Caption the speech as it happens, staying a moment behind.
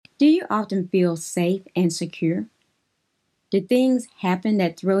Do you often feel safe and secure? Do things happen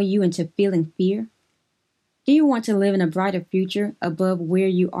that throw you into feeling fear? Do you want to live in a brighter future above where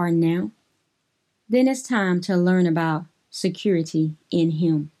you are now? Then it's time to learn about security in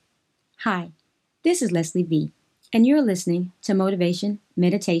Him. Hi, this is Leslie V, and you're listening to Motivation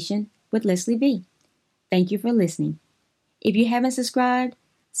Meditation with Leslie V. Thank you for listening. If you haven't subscribed,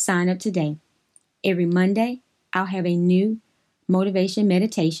 sign up today. Every Monday, I'll have a new motivation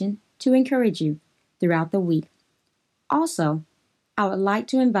meditation to encourage you throughout the week. Also, I would like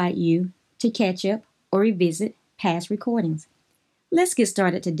to invite you to catch up or revisit past recordings. Let's get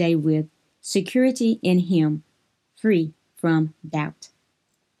started today with security in Him, free from doubt.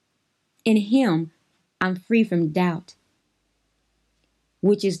 In Him, I'm free from doubt,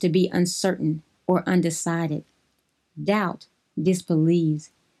 which is to be uncertain or undecided. Doubt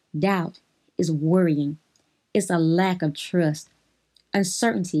disbelieves. Doubt is worrying. It's a lack of trust.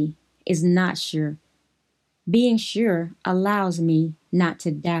 Uncertainty is not sure. Being sure allows me not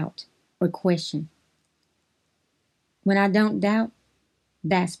to doubt or question. When I don't doubt,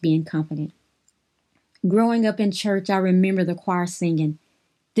 that's being confident. Growing up in church, I remember the choir singing,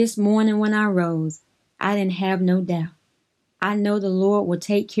 "This morning when I rose, I didn't have no doubt. I know the Lord will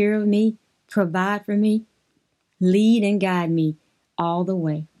take care of me, provide for me, lead and guide me all the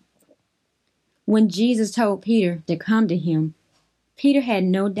way." When Jesus told Peter to come to Him, Peter had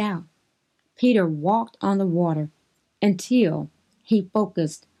no doubt. Peter walked on the water until he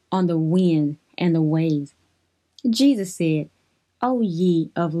focused on the wind and the waves. Jesus said, "O ye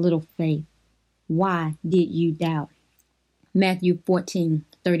of little faith, why did you doubt?" Matthew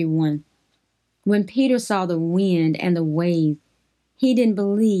 14:31. When Peter saw the wind and the waves, he didn't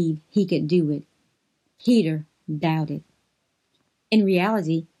believe he could do it. Peter doubted. In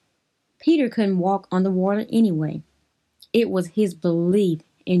reality, Peter couldn't walk on the water anyway. It was his belief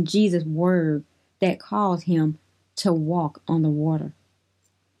in Jesus' word that caused him to walk on the water.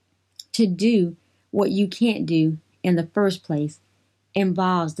 To do what you can't do in the first place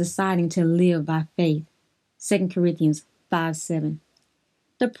involves deciding to live by faith. 2 Corinthians 5:7.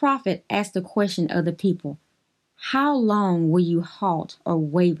 The prophet asked the question of the people, "How long will you halt or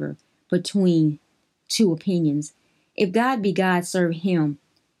waver between two opinions? If God be God, serve Him.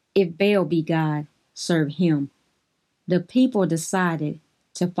 If Baal be God, serve him." The people decided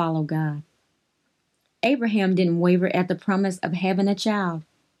to follow God. Abraham didn't waver at the promise of having a child.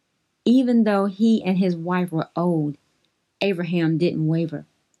 Even though he and his wife were old, Abraham didn't waver.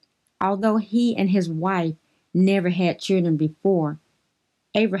 Although he and his wife never had children before,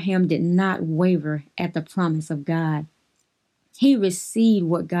 Abraham did not waver at the promise of God. He received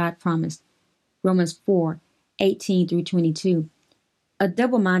what God promised. Romans 4:18-22. A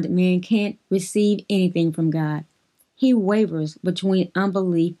double-minded man can't receive anything from God. He wavers between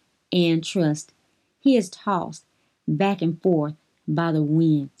unbelief and trust. He is tossed back and forth by the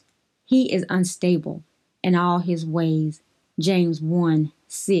wind. He is unstable in all his ways. James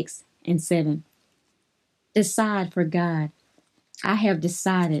 1:6-7. Decide for God. I have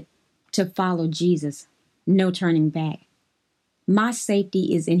decided to follow Jesus. No turning back. My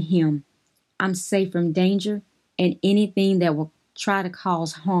safety is in Him. I'm safe from danger and anything that will try to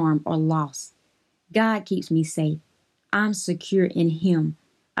cause harm or loss. God keeps me safe. I'm secure in Him.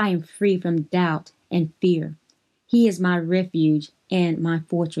 I am free from doubt and fear. He is my refuge and my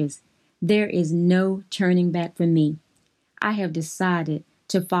fortress. There is no turning back for me. I have decided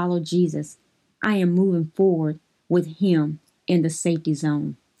to follow Jesus. I am moving forward with Him in the safety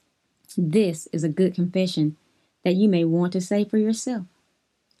zone. This is a good confession that you may want to say for yourself.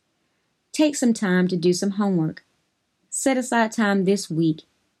 Take some time to do some homework. Set aside time this week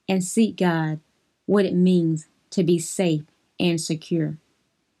and seek God what it means to be safe and secure.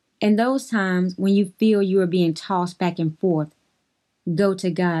 In those times when you feel you are being tossed back and forth, go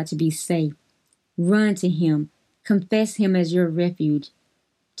to God to be safe. Run to Him. Confess Him as your refuge.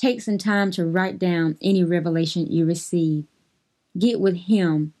 Take some time to write down any revelation you receive. Get with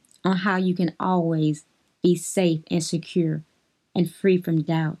Him on how you can always be safe and secure and free from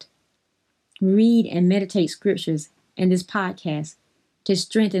doubt. Read and meditate scriptures in this podcast to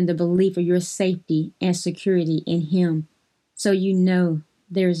strengthen the belief of your safety and security in Him, so you know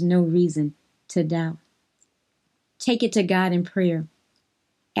there is no reason to doubt. Take it to God in prayer.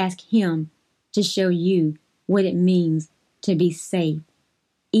 Ask Him to show you what it means to be safe,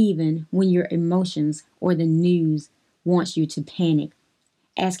 even when your emotions or the news wants you to panic.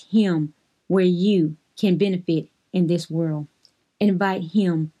 Ask Him where you can benefit in this world. Invite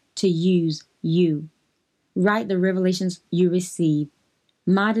Him to use you. Write the revelations you receive.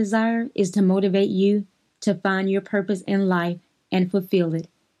 My desire is to motivate you to find your purpose in life and fulfill it.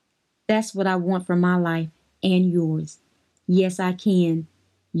 That's what I want for my life and yours. Yes, I can.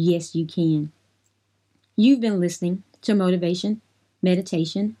 Yes, you can. You've been listening to Motivation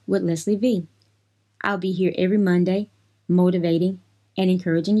Meditation with Leslie V. I'll be here every Monday, motivating and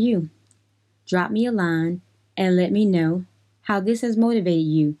encouraging you. Drop me a line and let me know how this has motivated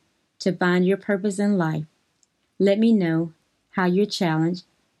you to find your purpose in life. Let me know how you're challenged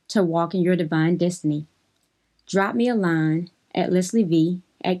to walk in your divine destiny. Drop me a line at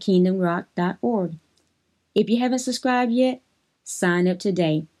lesliev@kingdomrock.org. If you haven't subscribed yet, sign up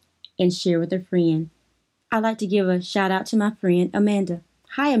today and share with a friend. I'd like to give a shout out to my friend Amanda.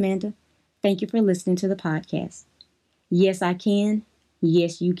 Hi, Amanda. Thank you for listening to the podcast. Yes, I can.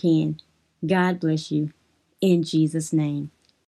 Yes, you can. God bless you. In Jesus' name.